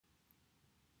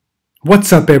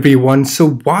What's up everyone? So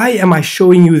why am I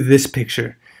showing you this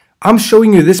picture? I'm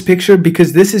showing you this picture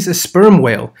because this is a sperm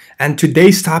whale and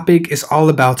today's topic is all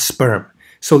about sperm.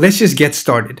 So let's just get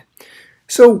started.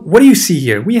 So what do you see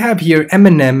here? We have here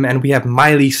Eminem and we have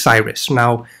Miley Cyrus.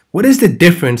 Now what is the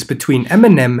difference between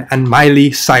Eminem and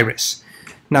Miley Cyrus?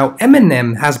 Now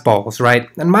Eminem has balls, right?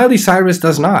 And Miley Cyrus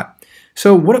does not.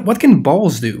 So what can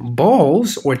balls do?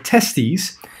 Balls or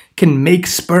testes can make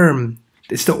sperm.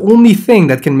 It's the only thing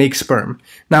that can make sperm.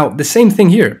 Now, the same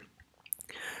thing here.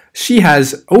 She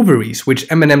has ovaries, which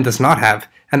Eminem does not have,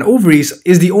 and ovaries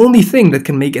is the only thing that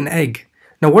can make an egg.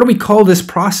 Now, what do we call this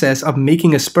process of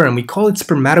making a sperm? We call it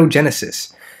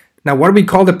spermatogenesis. Now, what do we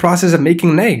call the process of making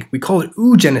an egg? We call it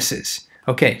oogenesis.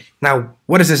 Okay, now,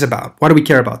 what is this about? Why do we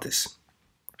care about this?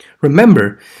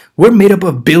 Remember, we're made up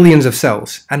of billions of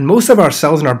cells, and most of our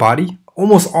cells in our body,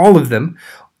 almost all of them,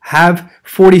 have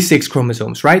 46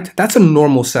 chromosomes, right? That's a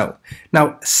normal cell.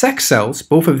 Now, sex cells,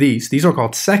 both of these are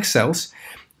called sex cells.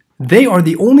 They are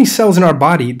the only cells in our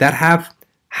body that have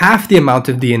half the amount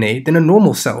of DNA than a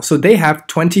normal cell. So they have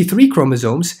 23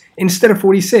 chromosomes instead of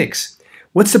 46.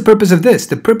 What's the purpose of this?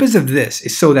 The purpose of this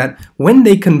is so that when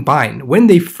they combine, when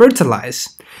they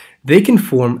fertilize, they can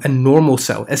form a normal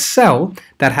cell, a cell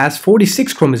that has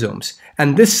 46 chromosomes.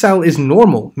 And this cell is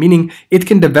normal, meaning it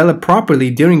can develop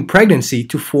properly during pregnancy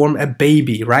to form a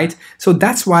baby, right? So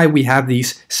that's why we have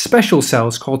these special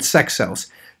cells called sex cells,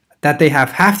 that they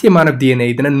have half the amount of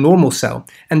DNA than a normal cell.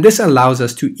 And this allows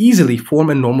us to easily form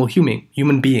a normal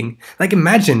human being. Like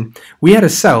imagine we had a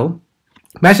cell,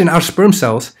 imagine our sperm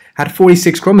cells had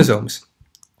 46 chromosomes.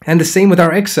 And the same with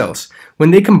our egg cells. When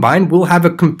they combine, we'll have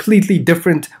a completely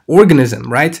different organism,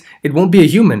 right? It won't be a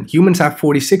human. Humans have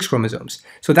 46 chromosomes.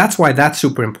 So that's why that's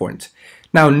super important.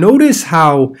 Now notice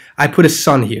how I put a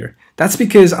sun here. That's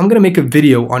because I'm going to make a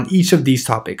video on each of these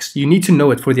topics. You need to know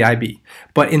it for the IB.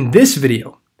 But in this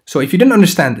video, so if you didn't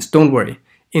understand this, don't worry.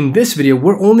 In this video,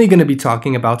 we're only going to be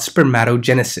talking about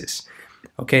spermatogenesis.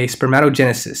 Okay,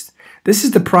 spermatogenesis. This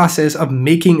is the process of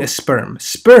making a sperm.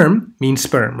 Sperm means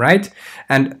sperm, right?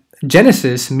 And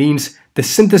genesis means the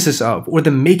synthesis of or the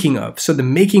making of. So the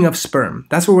making of sperm.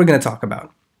 That's what we're going to talk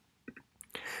about.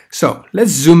 So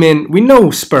let's zoom in. We know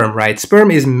sperm, right?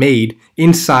 Sperm is made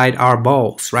inside our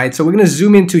balls, right? So we're going to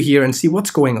zoom into here and see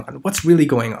what's going on. What's really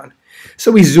going on?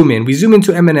 So we zoom in. We zoom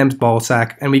into Eminem's ball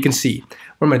sack and we can see.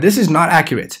 Remember, this is not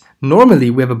accurate. Normally,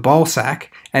 we have a ball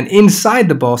sack, and inside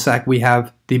the ball sack, we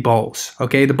have the balls,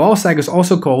 okay? The ball sack is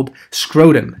also called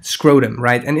scrotum,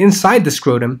 right? And inside the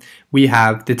scrotum, we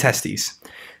have the testes.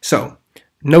 So,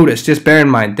 notice, just bear in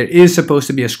mind, there is supposed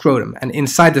to be a scrotum, and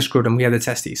inside the scrotum, we have the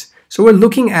testes. So we're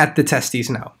looking at the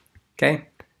testes now, okay?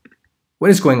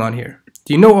 What is going on here?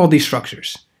 Do you know all these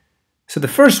structures? So the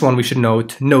first one we should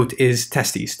note is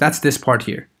testes. That's this part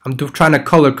here. I'm trying to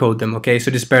color code them, okay?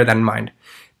 So just bear that in mind.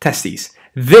 Testes.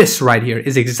 This right here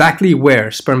is exactly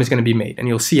where sperm is going to be made, and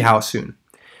you'll see how soon.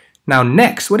 Now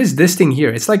next, what is this thing here?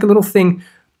 It's like a little thing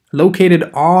located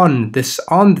on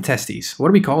the testes. What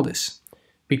do we call this?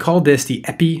 We call this the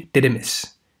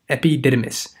epididymis.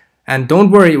 Epididymis. And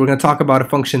don't worry, we're going to talk about a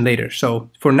function later. So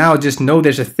for now, just know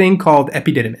there's a thing called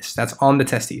epididymis that's on the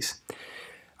testes.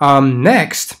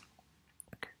 Next,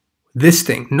 this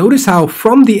thing. Notice how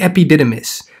from the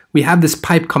epididymis, we have this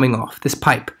pipe coming off, this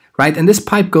pipe. Right? And this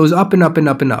pipe goes up and up and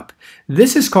up and up.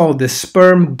 This is called the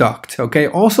sperm duct, okay?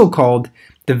 Also called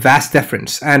the vas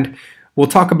deferens, and we'll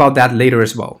talk about that later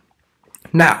as well.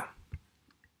 Now,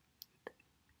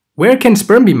 where can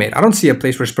sperm be made? I don't see a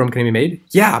place where sperm can be made.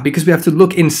 Yeah, because we have to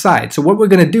look inside. So what we're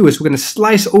going to do is we're going to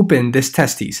slice open this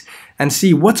testes and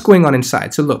see what's going on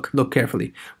inside. So look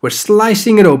carefully. We're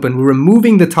slicing it open, we're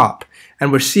removing the top,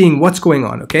 and we're seeing what's going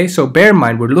on, okay? So bear in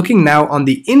mind, we're looking now on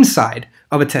the inside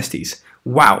of a testes.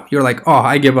 Wow, you're like, oh,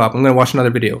 I give up. I'm going to watch another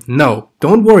video. No,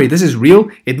 don't worry. This is real.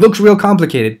 It looks real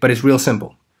complicated, but it's real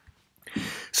simple.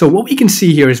 So what we can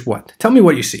see here is what? Tell me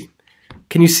what you see.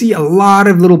 Can you see a lot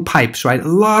of little pipes, right? A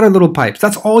lot of little pipes.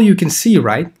 That's all you can see,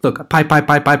 right? Look, a pipe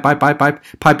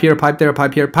here, pipe there,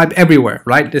 pipe here, pipe everywhere,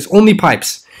 right? There's only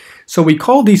pipes. So we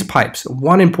call these pipes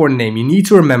one important name. You need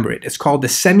to remember it. It's called the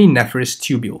seminiferous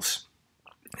tubules.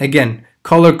 Again,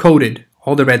 color-coded,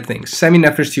 all the red things,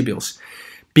 seminiferous tubules.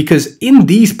 Because in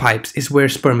these pipes is where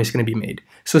sperm is going to be made.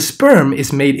 So sperm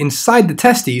is made inside the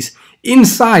testes,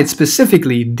 inside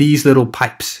specifically these little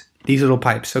pipes. These little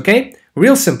pipes, okay?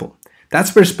 Real simple.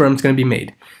 That's where sperm is going to be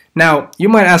made. Now, you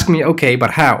might ask me, okay,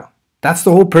 but how? That's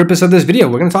the whole purpose of this video.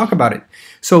 We're going to talk about it.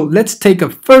 So let's take a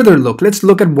further look. Let's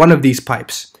look at one of these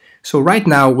pipes. So right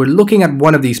now, we're looking at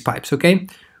one of these pipes, okay?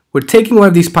 We're taking one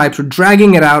of these pipes, we're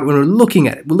dragging it out when we're looking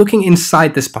at it. We're looking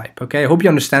inside this pipe, okay? I hope you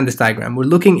understand this diagram. We're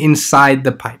looking inside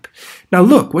the pipe. Now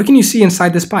look, what can you see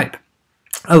inside this pipe?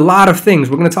 A lot of things.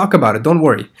 We're going to talk about it, don't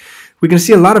worry. We can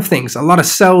see a lot of things, a lot of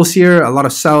cells here, a lot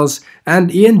of cells.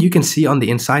 And Ian, you can see on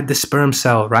the inside the sperm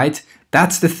cell, right?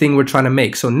 That's the thing we're trying to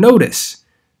make. So notice,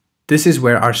 this is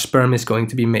where our sperm is going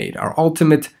to be made, our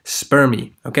ultimate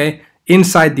spermie, okay?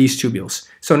 Inside these tubules.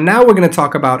 So now we're going to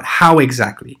talk about how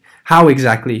exactly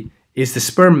is the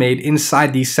sperm made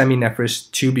inside these seminiferous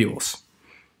tubules.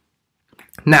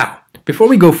 Now, before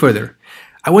we go further,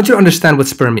 I want you to understand what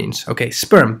sperm means. Okay,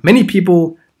 sperm. Many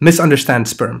people misunderstand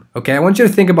sperm. Okay, I want you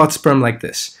to think about sperm like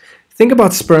this. Think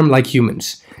about sperm like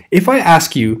humans. If I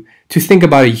ask you to think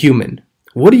about a human,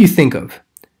 what do you think of?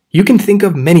 You can think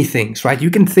of many things, right?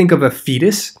 You can think of a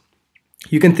fetus.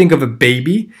 You can think of a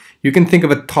baby. You can think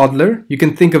of a toddler. You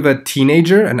can think of a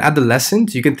teenager, an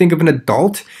adolescent. You can think of an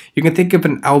adult. You can think of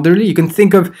an elderly. You can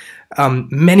think of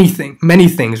many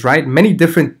things, right? Many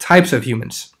different types of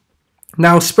humans.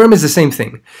 Now, sperm is the same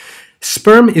thing.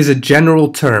 Sperm is a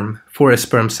general term for a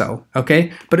sperm cell,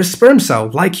 okay? But a sperm cell,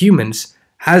 like humans,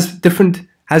 has different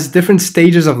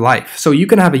stages of life. So you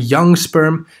can have a young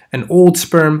sperm, an old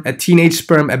sperm, a teenage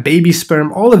sperm, a baby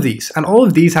sperm, all of these. And all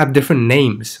of these have different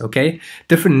names, okay?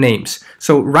 Different names.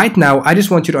 So right now, I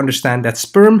just want you to understand that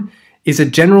sperm is a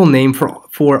general name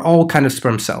for all kind of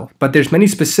sperm cell. But there's many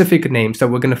specific names that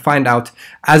we're going to find out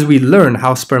as we learn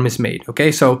how sperm is made,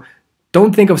 okay? So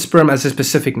don't think of sperm as a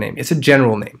specific name. It's a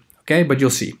general name, okay? But you'll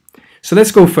see. So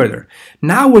let's go further.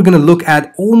 Now we're going to look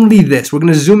at only this. We're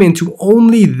going to zoom into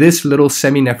only this little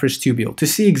seminiferous tubule to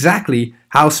see exactly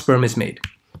how sperm is made.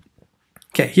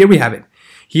 Okay, here we have it.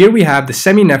 Here we have the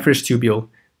seminiferous tubule,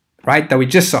 right, that we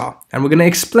just saw. And we're going to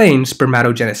explain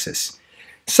spermatogenesis.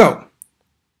 So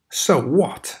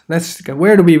what?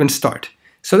 Where do we even start?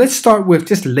 So let's start with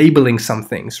just labeling some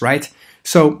things, right?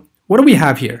 So what do we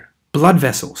have here? Blood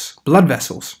vessels,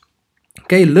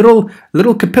 okay, little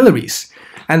capillaries.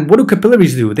 And what do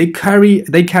capillaries do? They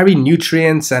carry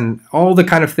nutrients and all the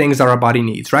kind of things that our body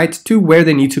needs, right, to where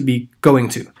they need to be going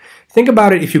to. Think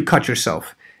about it if you cut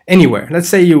yourself anywhere. Let's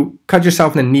say you cut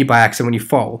yourself in the knee by accident when you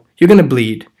fall. You're going to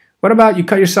bleed. What about you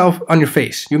cut yourself on your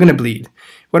face? You're going to bleed.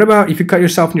 What about if you cut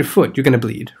yourself on your foot? You're going to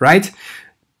bleed, right?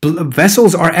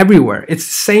 Vessels are everywhere. It's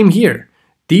the same here.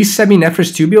 These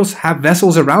seminiferous tubules have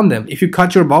vessels around them. If you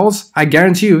cut your balls, I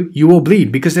guarantee you will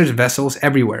bleed because there's vessels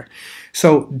everywhere.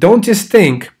 So don't just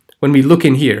think, when we look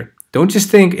in here, don't just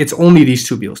think it's only these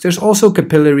tubules. There's also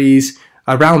capillaries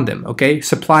around them, okay,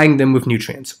 supplying them with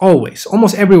nutrients, always,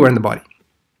 almost everywhere in the body.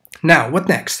 Now, what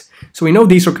next? So we know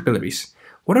these are capillaries.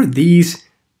 What are these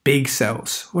big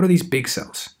cells? What are these big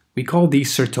cells? We call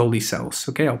these Sertoli cells,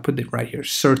 okay? I'll put it right here,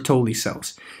 Sertoli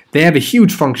cells. They have a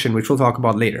huge function, which we'll talk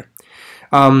about later.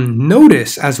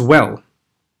 Notice as well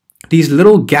these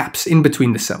little gaps in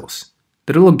between the cells.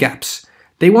 The little gaps.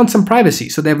 They want some privacy,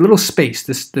 so they have little space.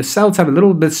 The cells have a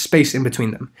little bit of space in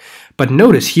between them. But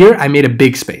notice here I made a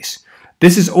big space.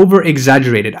 This is over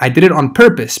exaggerated. I did it on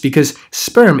purpose because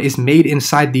sperm is made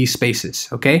inside these spaces,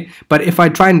 okay? But if I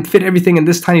try and fit everything in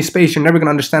this tiny space, you're never going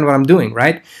to understand what I'm doing,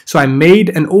 right? So I made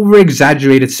an over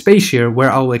exaggerated space here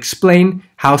where I'll explain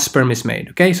how sperm is made,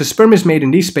 okay? So sperm is made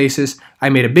in these spaces. I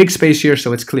made a big space here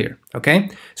so it's clear, okay?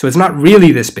 So it's not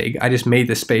really this big. I just made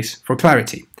this space for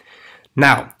clarity.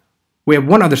 Now, we have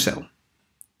one other cell,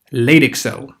 Leydig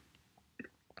cell.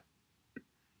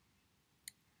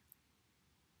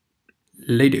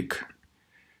 Leydig.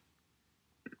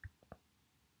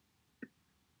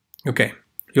 Okay,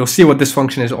 you'll see what this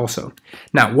function is also.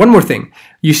 Now, one more thing.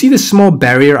 You see this small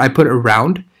barrier I put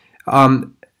around?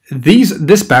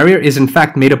 This barrier is in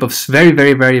fact made up of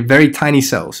very tiny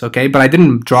cells, okay? But I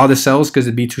didn't draw the cells because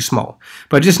it'd be too small.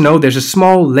 But just know there's a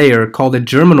small layer called a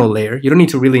germinal layer. You don't need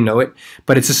to really know it,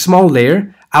 but it's a small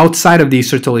layer outside of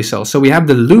these Sertoli cells. So we have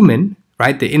the lumen,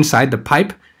 right? The inside, the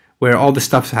pipe, where all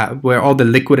the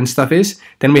liquid and stuff is.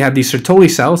 Then we have these Sertoli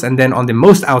cells, and then on the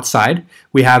most outside,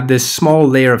 we have this small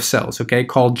layer of cells, okay,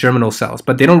 called germinal cells.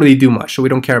 But they don't really do much, so we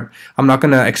don't care. I'm not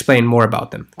going to explain more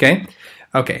about them, okay?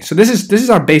 Okay, so this is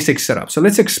our basic setup. So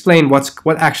let's explain what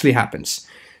actually happens.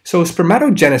 So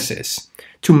spermatogenesis,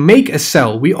 to make a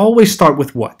cell, we always start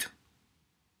with what?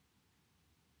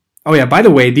 Oh yeah, by the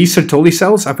way, these Sertoli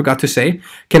cells, I forgot to say,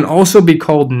 can also be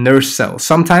called nurse cells.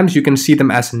 Sometimes you can see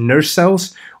them as nurse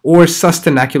cells or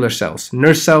sustenacular cells.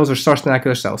 Nurse cells or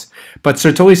sustenacular cells. But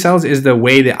Sertoli cells is the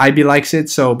way the IB likes it.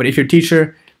 So, but if your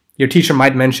teacher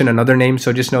might mention another name,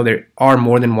 so just know there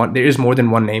is more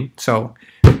than one name. So,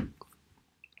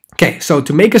 okay, so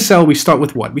to make a cell, we start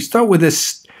with what? We start with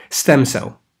this stem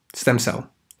cell,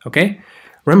 okay?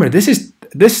 Remember, this is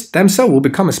this stem cell will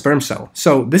become a sperm cell.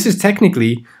 So this is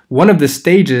technically one of the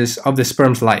stages of the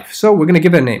sperm's life. So we're going to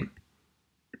give it a name.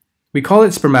 We call it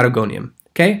spermatogonium.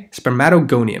 Okay,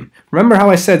 spermatogonium. Remember how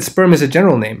I said sperm is a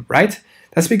general name, right?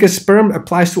 That's because sperm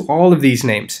applies to all of these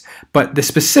names. But the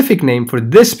specific name for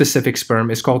this specific sperm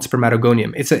is called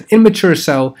spermatogonium. It's an immature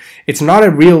cell. It's not a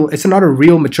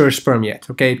real mature sperm yet.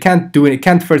 Okay, it can't do it. It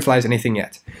can't fertilize anything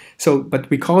yet. So, but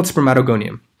we call it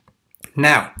spermatogonium.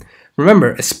 Now,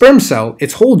 remember, a sperm cell,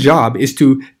 its whole job is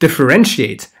to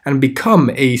differentiate and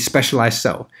become a specialized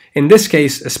cell. In this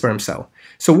case, a sperm cell.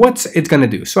 So what's it going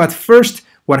to do? So at first,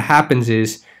 what happens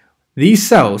is these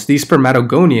cells, these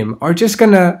spermatogonium, are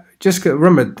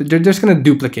remember, they're just going to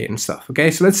duplicate and stuff. Okay,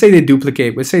 so let's say they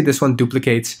duplicate. Let's say this one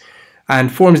duplicates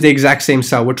and forms the exact same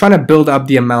cell. We're trying to build up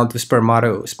the amount of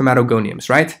spermatogoniums,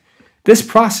 right? This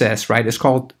process, right, is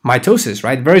called mitosis,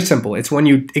 right? Very simple. It's when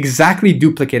you exactly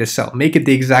duplicate a cell, make it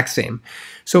the exact same.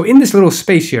 So in this little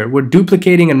space here, we're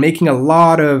duplicating and making a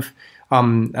lot of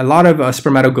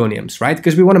spermatogoniums, right?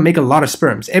 Because we want to make a lot of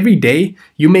sperms. Every day,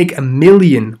 you make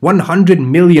 100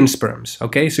 million sperms,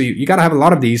 okay? So you got to have a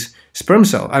lot of these a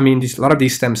lot of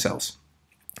these stem cells.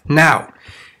 Now,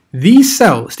 these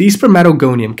cells, these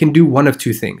spermatogonium, can do one of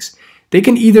two things. They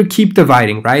can either keep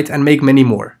dividing, right, and make many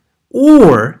more,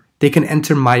 or they can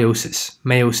enter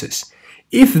meiosis.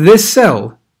 If this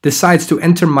cell decides to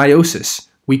enter meiosis,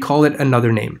 we call it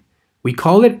another name. We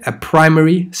call it a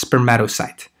primary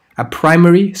spermatocyte. A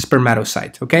primary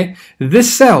spermatocyte, okay?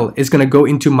 This cell is going to go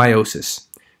into meiosis.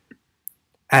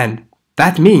 And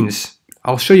that means,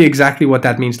 I'll show you exactly what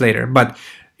that means later, but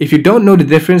if you don't know the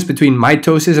difference between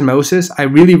mitosis and meiosis, I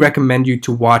really recommend you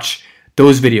to watch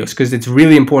those videos because it's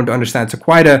really important to understand. It's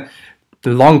quite a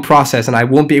long process and I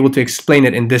won't be able to explain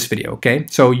it in this video, okay?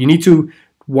 So you need to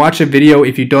watch a video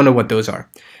if you don't know what those are.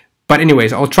 But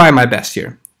anyways, I'll try my best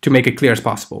here to make it clear as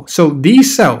possible. So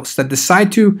these cells that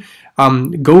decide to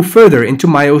go further into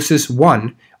meiosis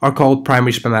 1 are called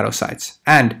primary spermatocytes.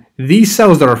 And these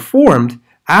cells that are formed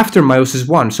after meiosis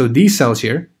 1, so these cells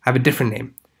here, have a different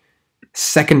name.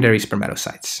 Secondary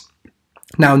spermatocytes.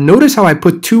 Now notice how I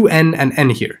put 2N and N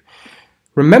here.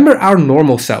 Remember our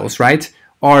normal cells, right,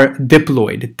 are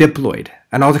diploid.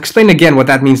 And I'll explain again what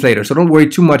that means later, so don't worry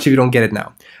too much if you don't get it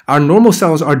now. Our normal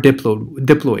cells are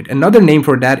diploid. Another name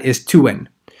for that is 2N.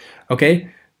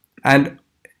 Okay? And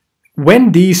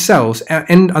when these cells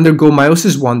undergo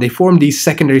meiosis 1, they form these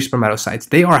secondary spermatocytes.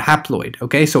 They are haploid,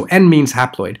 okay? So N means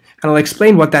haploid. And I'll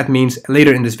explain what that means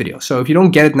later in this video. So if you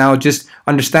don't get it now, just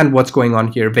understand what's going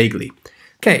on here vaguely.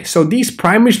 Okay, so these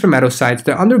primary spermatocytes,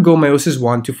 they undergo meiosis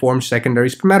 1 to form secondary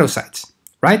spermatocytes,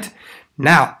 right?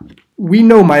 Now, we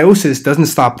know meiosis doesn't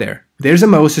stop there. There's a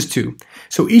meiosis 2.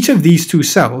 So each of these two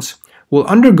cells will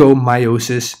undergo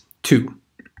meiosis 2.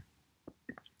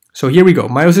 So here we go,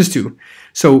 meiosis 2.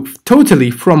 So totally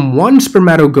from one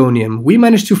spermatogonium, we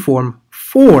managed to form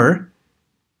 4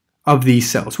 of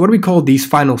these cells. What do we call these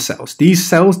final cells? These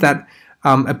cells that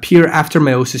appear after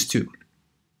meiosis 2.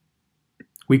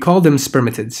 We call them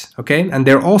spermatids, okay? And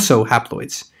they're also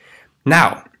haploids.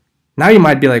 Now you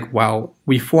might be like, well,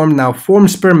 we form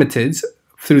spermatids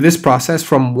through this process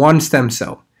from one stem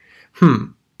cell.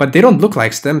 But they don't look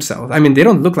like stem cells. I mean, they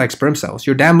don't look like sperm cells.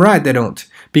 You're damn right they don't.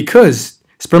 Because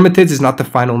spermatids is not the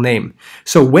final name.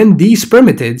 So when these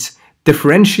spermatids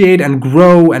differentiate and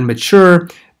grow and mature,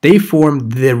 they form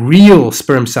the real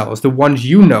sperm cells, the ones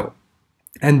you know.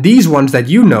 And these ones that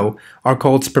you know are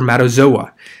called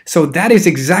spermatozoa. So that is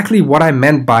exactly what I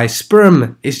meant by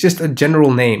sperm is just a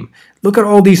general name. Look at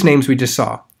all these names we just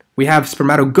saw. We have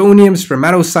spermatogonium,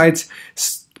 spermatocytes,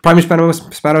 primary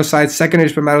spermatocytes,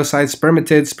 secondary spermatocytes,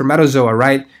 spermatids, spermatozoa,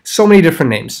 right? So many different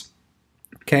names.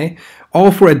 Okay?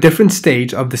 All for a different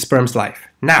stage of the sperm's life.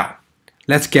 Now,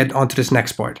 let's get onto this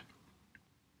next part.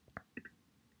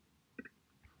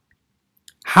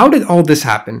 How did all this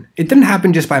happen? It didn't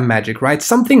happen just by magic, right?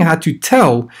 Something had to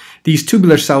tell these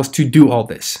tubular cells to do all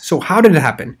this. So how did it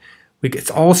happen? It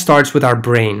all starts with our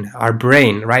brain. Our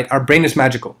brain, right? Our brain is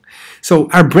magical. So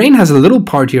our brain has a little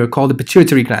part here called the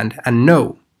pituitary gland. And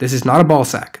no, this is not a ball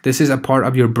sack. This is a part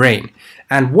of your brain.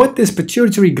 And what this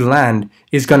pituitary gland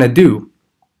is going to do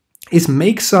is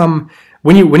make some,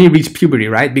 when you reach puberty,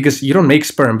 right? Because you don't make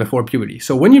sperm before puberty.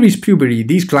 So when you reach puberty,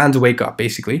 these glands wake up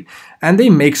basically, and they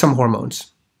make some hormones.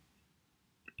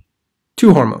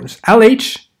 2 hormones,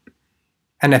 LH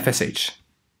and FSH.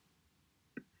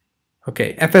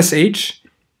 Okay, FSH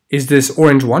is this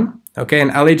orange one, okay, and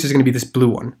LH is going to be this blue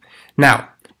one. Now,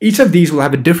 each of these will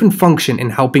have a different function in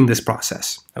helping this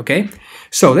process, okay?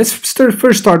 So let's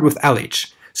first start with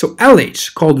LH. So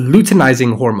LH, called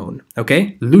luteinizing hormone,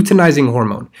 okay? Luteinizing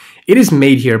hormone. It is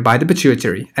made here by the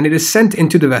pituitary and it is sent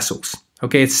into the vessels,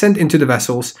 okay? It's sent into the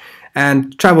vessels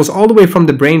and travels all the way from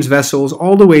the brain's vessels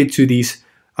all the way to these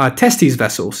testes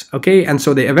vessels, okay? And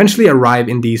so they eventually arrive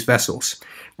in these vessels.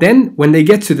 Then when they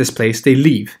get to this place, they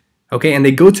leave, okay? And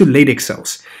they go to Leydig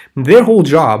cells. Their whole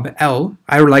job, L,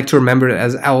 I would like to remember it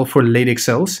as L for Leydig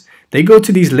cells. They go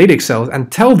to these Leydig cells and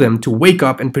tell them to wake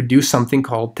up and produce something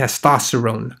called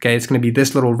testosterone, okay? It's going to be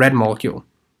this little red molecule.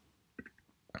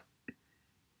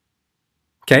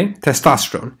 Okay,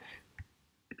 testosterone.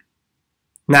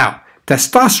 Now,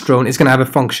 testosterone is going to have a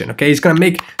function, okay? It's going to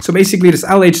make, so basically this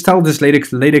LH tells this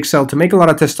Leydig cell to make a lot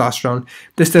of testosterone.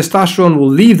 This testosterone will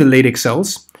leave the Leydig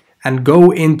cells and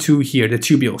go into here, the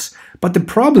tubules. But the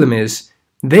problem is,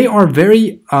 they are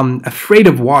very afraid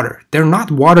of water. They're not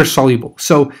water soluble.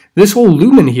 So this whole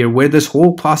lumen here, where this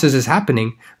whole process is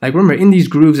happening, like remember in these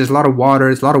grooves, there's a lot of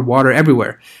water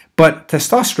everywhere. But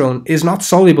testosterone is not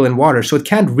soluble in water, so it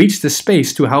can't reach the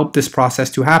space to help this process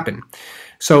to happen.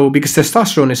 So because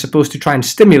testosterone is supposed to try and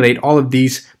stimulate all of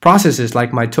these processes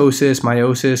like mitosis,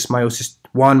 meiosis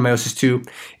 1, meiosis 2,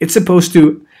 it's supposed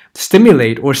to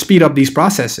stimulate or speed up these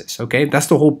processes, okay? That's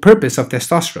the whole purpose of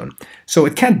testosterone. So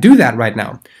it can't do that right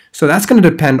now. So that's going to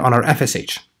depend on our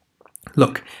FSH.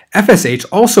 Look, FSH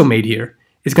also made here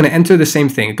is going to enter the same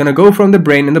thing. It's going to go from the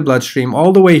brain in the bloodstream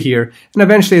all the way here, and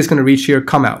eventually it's going to reach here,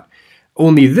 come out.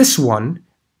 Only this one,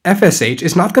 FSH,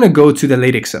 is not going to go to the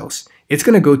Leydig cells. It's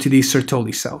going to go to these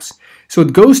Sertoli cells. So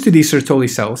it goes to these Sertoli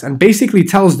cells and basically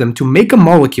tells them to make a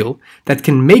molecule that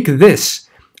can make this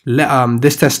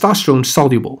testosterone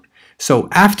soluble. So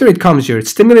after it comes here, it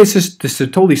stimulates the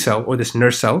Sertoli cell or this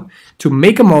nurse cell to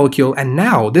make a molecule, and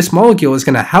now this molecule is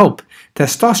going to help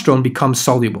testosterone become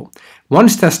soluble.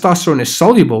 Once testosterone is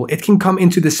soluble, it can come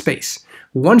into this space.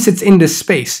 Once it's in this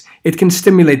space, it can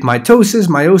stimulate mitosis,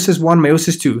 meiosis 1,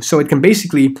 meiosis 2. So it can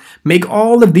basically make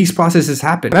all of these processes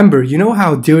happen. Remember, you know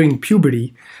how during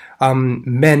puberty,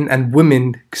 men and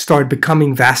women start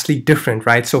becoming vastly different,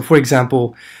 right? So for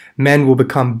example, men will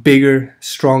become bigger,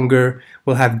 stronger,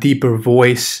 will have deeper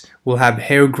voice, will have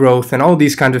hair growth, and all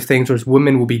these kinds of things, whereas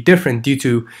women will be different due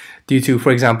to,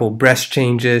 for example, breast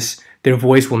changes. Their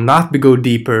voice will not go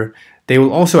deeper. They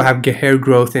will also have hair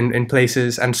growth in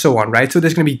places and so on, right? So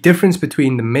there's going to be difference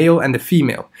between the male and the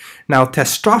female. Now,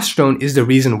 testosterone is the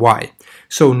reason why.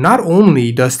 So not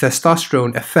only does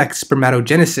testosterone affect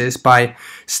spermatogenesis by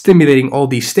stimulating all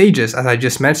these stages, as I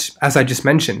just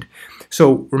mentioned.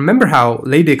 So remember how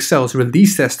Leydig cells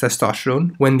release this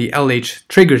testosterone when the LH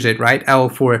triggers it, right? L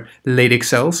for Leydig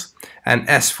cells and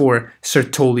S for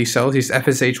Sertoli cells. These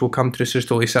FSH will come to the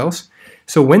Sertoli cells.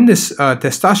 So when this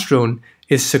testosterone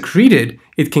is secreted,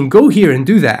 it can go here and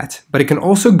do that, but it can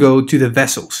also go to the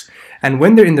vessels. And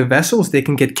when they're in the vessels, they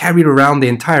can get carried around the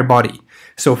entire body.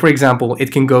 So for example,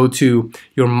 it can go to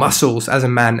your muscles as a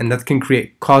man, and that can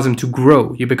cause them to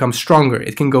grow. You become stronger.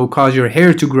 It can cause your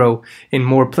hair to grow in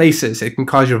more places. It can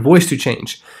cause your voice to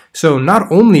change. So not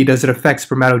only does it affect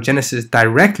spermatogenesis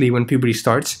directly when puberty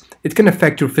starts, it can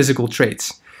affect your physical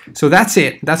traits. So that's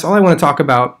it. That's all I want to talk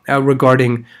about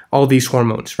regarding all these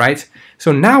hormones, right?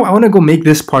 So now I want to go make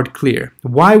this part clear.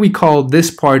 Why we call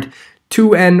this part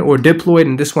 2N or diploid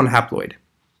and this one haploid.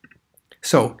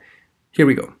 So here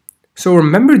we go. So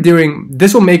remember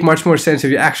this will make much more sense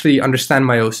if you actually understand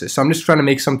meiosis. So I'm just trying to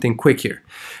make something quick here.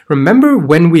 Remember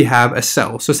when we have a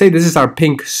cell. So say this is our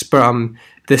pink sperm,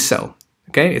 this cell.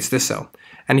 Okay, it's this cell.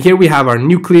 And here we have our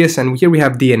nucleus and here we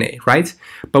have DNA, right?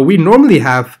 But we normally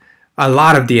have a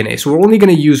lot of DNA. So we're only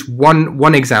going to use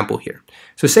one example here.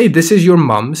 So say this is your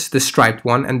mom's, the striped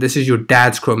one, and this is your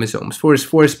dad's chromosomes for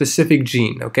a specific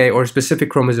gene, okay, or a specific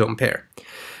chromosome pair.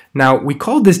 Now, we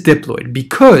call this diploid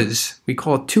because, we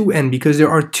call it 2N because there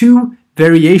are two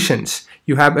variations.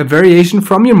 You have a variation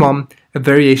from your mom, a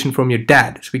variation from your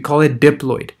dad. So we call it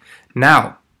diploid.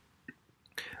 Now,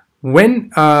 when,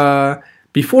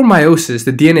 before meiosis,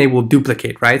 the DNA will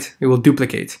duplicate, right? It will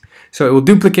duplicate. So it will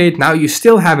duplicate. Now you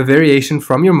still have a variation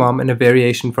from your mom and a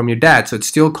variation from your dad. So it's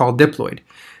still called diploid.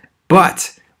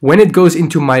 But when it goes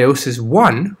into meiosis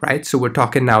 1, right? So we're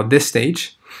talking now this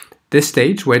stage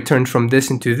where it turns from this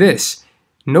into this.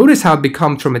 Notice how it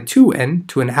becomes from a 2N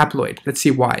to an haploid. Let's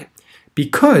see why.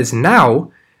 Because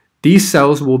now these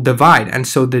cells will divide, and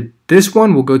so this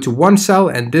one will go to one cell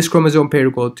and this chromosome pair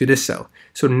will go to this cell.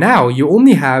 So now you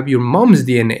only have your mom's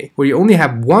DNA, where you only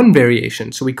have one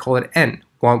variation, so we call it N,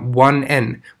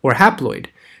 1N, or haploid.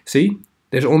 See,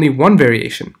 there's only one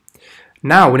variation.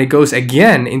 Now when it goes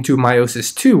again into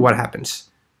meiosis 2, what happens?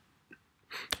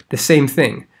 The same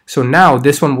thing. So now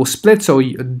this one will split, so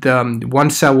the one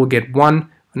cell will get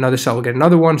one another cell will get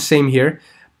another one, same here.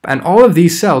 And all of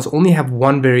these cells only have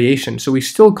one variation, so we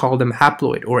still call them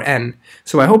haploid or N.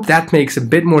 So I hope that makes a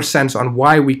bit more sense on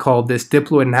why we call this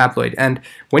diploid and haploid. And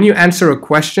when you answer a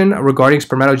question regarding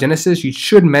spermatogenesis, you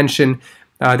should mention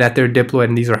that they're diploid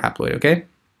and these are haploid, okay?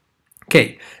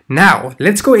 Okay, now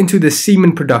let's go into the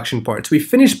semen production part. So we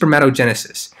finished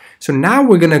spermatogenesis. So now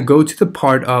we're gonna go to the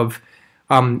part of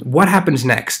what happens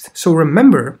next. So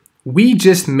remember, we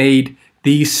just made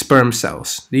these sperm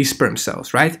cells,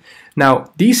 right?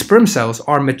 Now, these sperm cells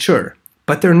are mature,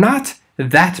 but they're not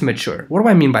that mature. What do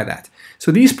I mean by that?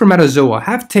 So these spermatozoa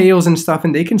have tails and stuff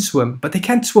and they can swim, but they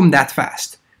can't swim that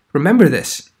fast. Remember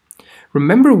this.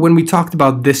 Remember when we talked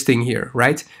about this thing here,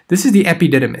 right? This is the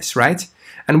epididymis, right?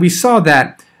 And we saw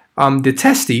that the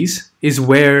testes is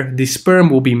where the sperm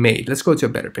will be made. Let's go to a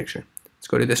better picture. Let's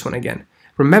go to this one again.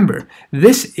 Remember,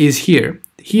 this is here.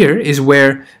 Here is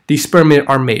where the sperm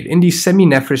are made, in these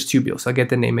seminiferous tubules. I'll get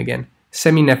the name again.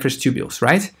 Seminiferous tubules,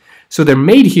 right? So they're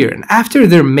made here, and after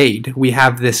they're made, we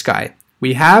have this guy.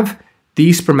 We have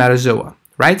these spermatozoa,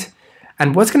 right?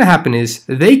 And what's going to happen is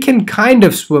they can kind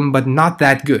of swim, but not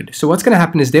that good. So what's going to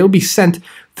happen is they'll be sent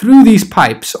through these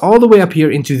pipes all the way up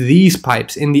here into these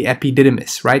pipes in the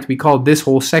epididymis, right? We call this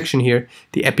whole section here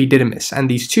the epididymis, and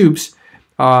these tubes,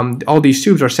 all these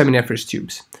tubes are seminiferous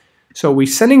tubes. So we're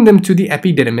sending them to the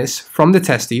epididymis from the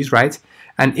testes, right?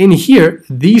 And in here,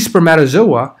 these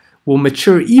spermatozoa will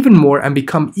mature even more and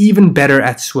become even better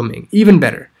at swimming, even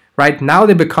better, right? Now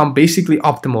they become basically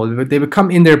optimal. They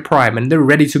become in their prime and they're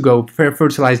ready to go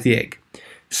fertilize the egg.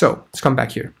 So let's come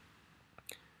back here.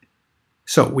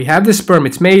 So we have the sperm,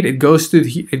 it's made, it goes to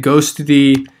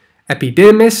the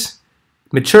epididymis,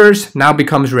 matures, now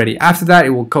becomes ready. After that,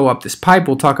 it will go up this pipe.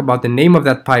 We'll talk about the name of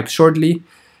that pipe shortly.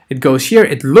 It goes here.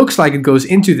 It looks like it goes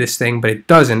into this thing, but it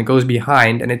doesn't. It goes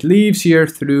behind, and it leaves here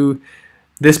through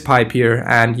this pipe here,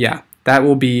 and yeah, that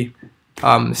will be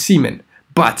semen.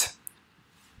 But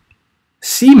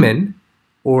semen,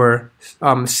 or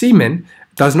semen,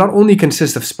 does not only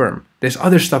consist of sperm. There's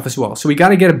other stuff as well. So we got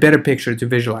to get a better picture to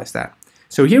visualize that.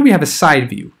 So here we have a side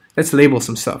view. Let's label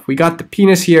some stuff. We got the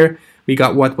penis here. We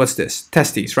got what's this?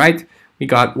 Testes, right? We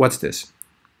got, what's this?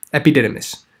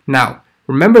 Epididymis. Now,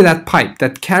 remember that pipe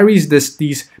that carries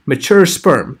these mature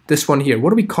sperm, this one here. What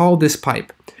do we call this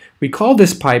pipe? We call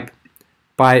this pipe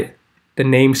by the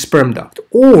name sperm duct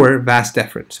or vas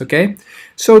deferens, okay?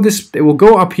 So it will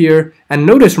go up here, and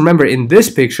notice, remember, in this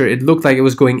picture, it looked like it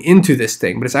was going into this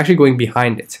thing, but it's actually going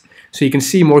behind it. So you can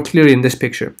see more clearly in this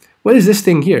picture. What is this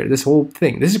thing here, this whole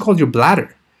thing? This is called your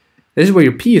bladder. This is where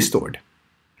your pee is stored.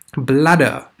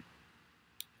 Bladder.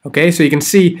 Okay, so you can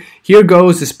see here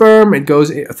goes the sperm, it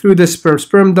goes through this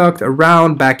sperm duct,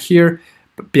 around back here,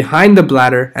 behind the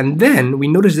bladder, and then we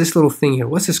notice this little thing here.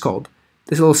 What's this called?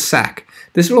 This little sac.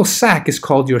 This little sac is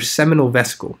called your seminal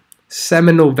vesicle.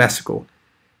 Seminal vesicle.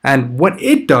 And what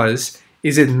it does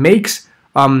is it makes,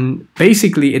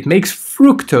 basically it makes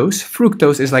fructose.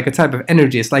 Fructose is like a type of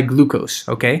energy, it's like glucose,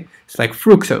 okay? It's like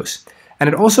fructose. And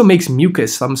it also makes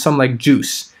mucus, some like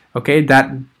juice, okay?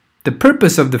 That the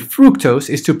purpose of the fructose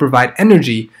is to provide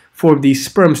energy for these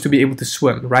sperms to be able to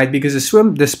swim, right? Because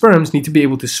the sperms need to be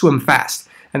able to swim fast,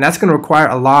 and that's going to require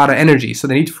a lot of energy, so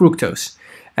they need fructose.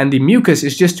 And the mucus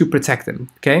is just to protect them,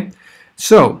 okay?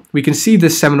 So we can see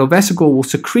this seminal vesicle will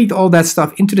secrete all that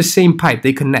stuff into the same pipe.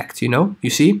 They connect, you know? You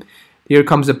see? Here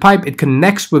comes the pipe. It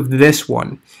connects with this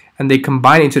one, and they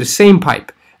combine into the same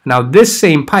pipe. Now this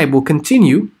same pipe will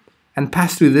continue and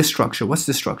pass through this structure. What's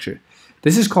this structure?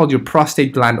 This is called your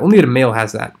prostate gland. Only the male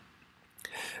has that.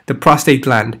 The prostate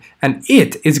gland. And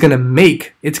it is going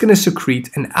to secrete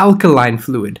an alkaline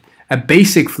fluid, a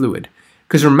basic fluid.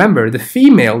 Because remember, the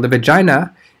female, the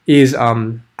vagina, is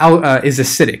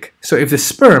acidic. So if the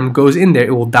sperm goes in there,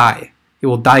 it will die. It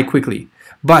will die quickly.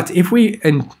 But if we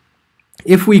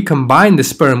combine the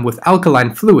sperm with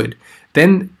alkaline fluid,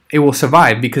 then it will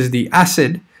survive because the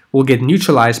acid will get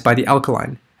neutralized by the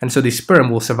alkaline. And so the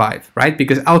sperm will survive, right?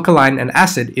 Because alkaline and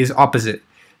acid is opposite.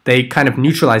 They kind of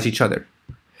neutralize each other.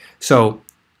 So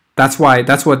that's what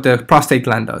the prostate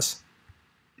gland does.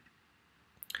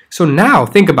 So now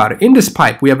think about it. In this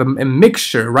pipe, we have a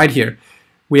mixture right here.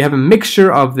 We have a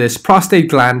mixture of this prostate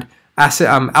gland acid,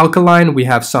 alkaline. We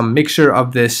have some mixture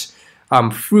of this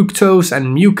fructose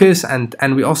and mucus,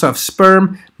 and we also have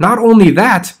sperm. Not only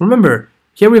that, remember,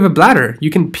 here we have a bladder.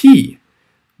 You can pee.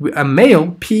 A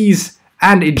male pees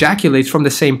and ejaculates from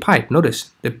the same pipe. Notice,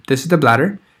 this is the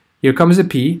bladder. Here comes the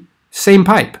pee, same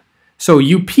pipe. So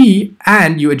you pee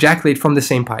and you ejaculate from the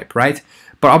same pipe, right?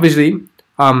 But obviously,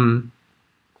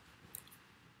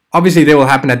 Obviously, they will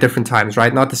happen at different times,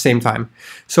 right? Not the same time.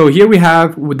 So here we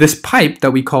have this pipe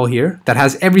that we call here that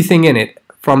has everything in it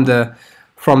from the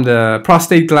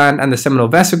prostate gland and the seminal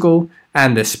vesicle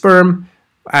and the sperm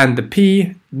and the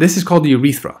pee. This is called the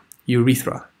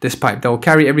urethra, this pipe that will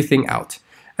carry everything out.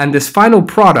 And this final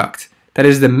product that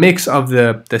is the mix of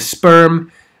the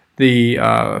sperm, the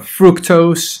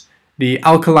fructose, the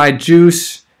alkali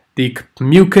juice, the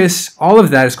mucus, all of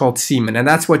that is called semen, and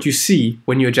that's what you see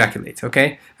when you ejaculate,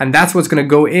 okay? And that's what's going to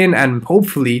go in and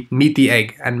hopefully meet the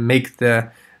egg and make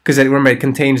because remember it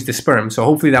contains the sperm, so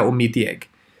hopefully that will meet the egg.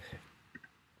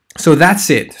 So that's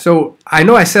it. So I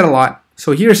know I said a lot,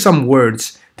 so here's some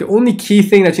words. The only key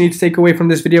thing that you need to take away from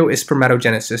this video is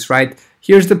spermatogenesis, right?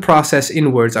 Here's the process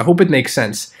in words. I hope it makes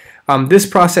sense. This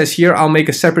process here, I'll make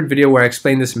a separate video where I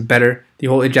explain this better, the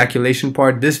whole ejaculation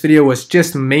part. This video was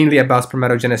just mainly about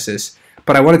spermatogenesis,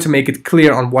 but I wanted to make it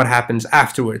clear on what happens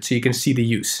afterwards so you can see the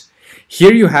use.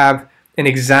 Here you have an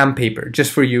exam paper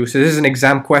just for you. So this is an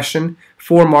exam question,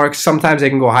 4 marks. Sometimes they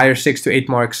can go higher, 6 to 8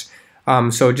 marks.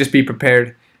 So just be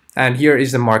prepared. And here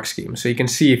is the mark scheme, so you can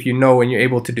see if you know and you're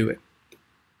able to do it.